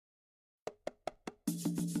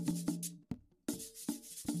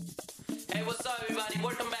up, everybody?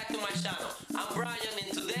 Welcome back to my channel. I'm Brian,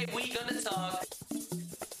 and today we're gonna talk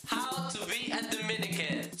how to be a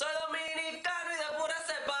Dominican. Soy dominicano y de pura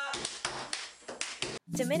cepa.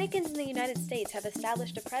 Dominicans in the United States have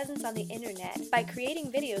established a presence on the internet by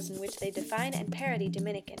creating videos in which they define and parody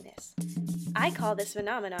Dominicanness. I call this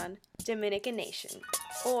phenomenon Dominicanation.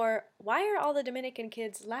 Or, why are all the Dominican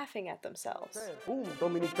kids laughing at themselves?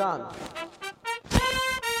 Dominicano.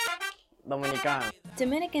 Dominicano.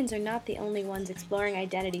 Dominicans are not the only ones exploring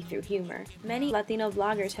identity through humor. Many Latino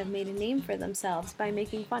vloggers have made a name for themselves by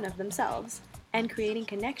making fun of themselves and creating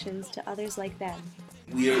connections to others like them.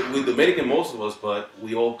 We're Dominican, most of us, but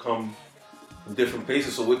we all come from different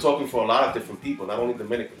places, so we're talking for a lot of different people, not only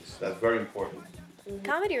Dominicans. That's very important.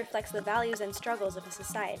 Comedy reflects the values and struggles of a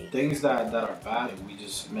society. Things that are bad, we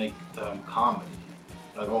just make them comedy.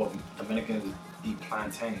 Like, oh, Dominicans eat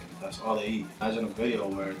plantain. That's all they eat. Imagine a video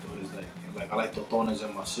where it was like I like totones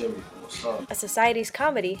in my cereal. What's up? A society's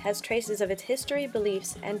comedy has traces of its history,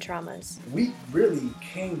 beliefs, and traumas. We really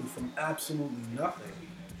came from absolutely nothing.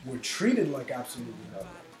 We're treated like absolutely nothing.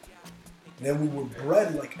 And then we were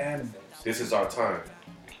bred like animals. This is our time.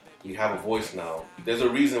 We have a voice now. There's a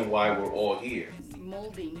reason why we're all here.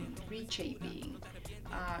 Molding, reshaping,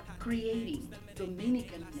 creating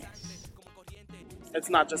Dominicanness. It's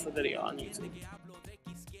not just a video on YouTube.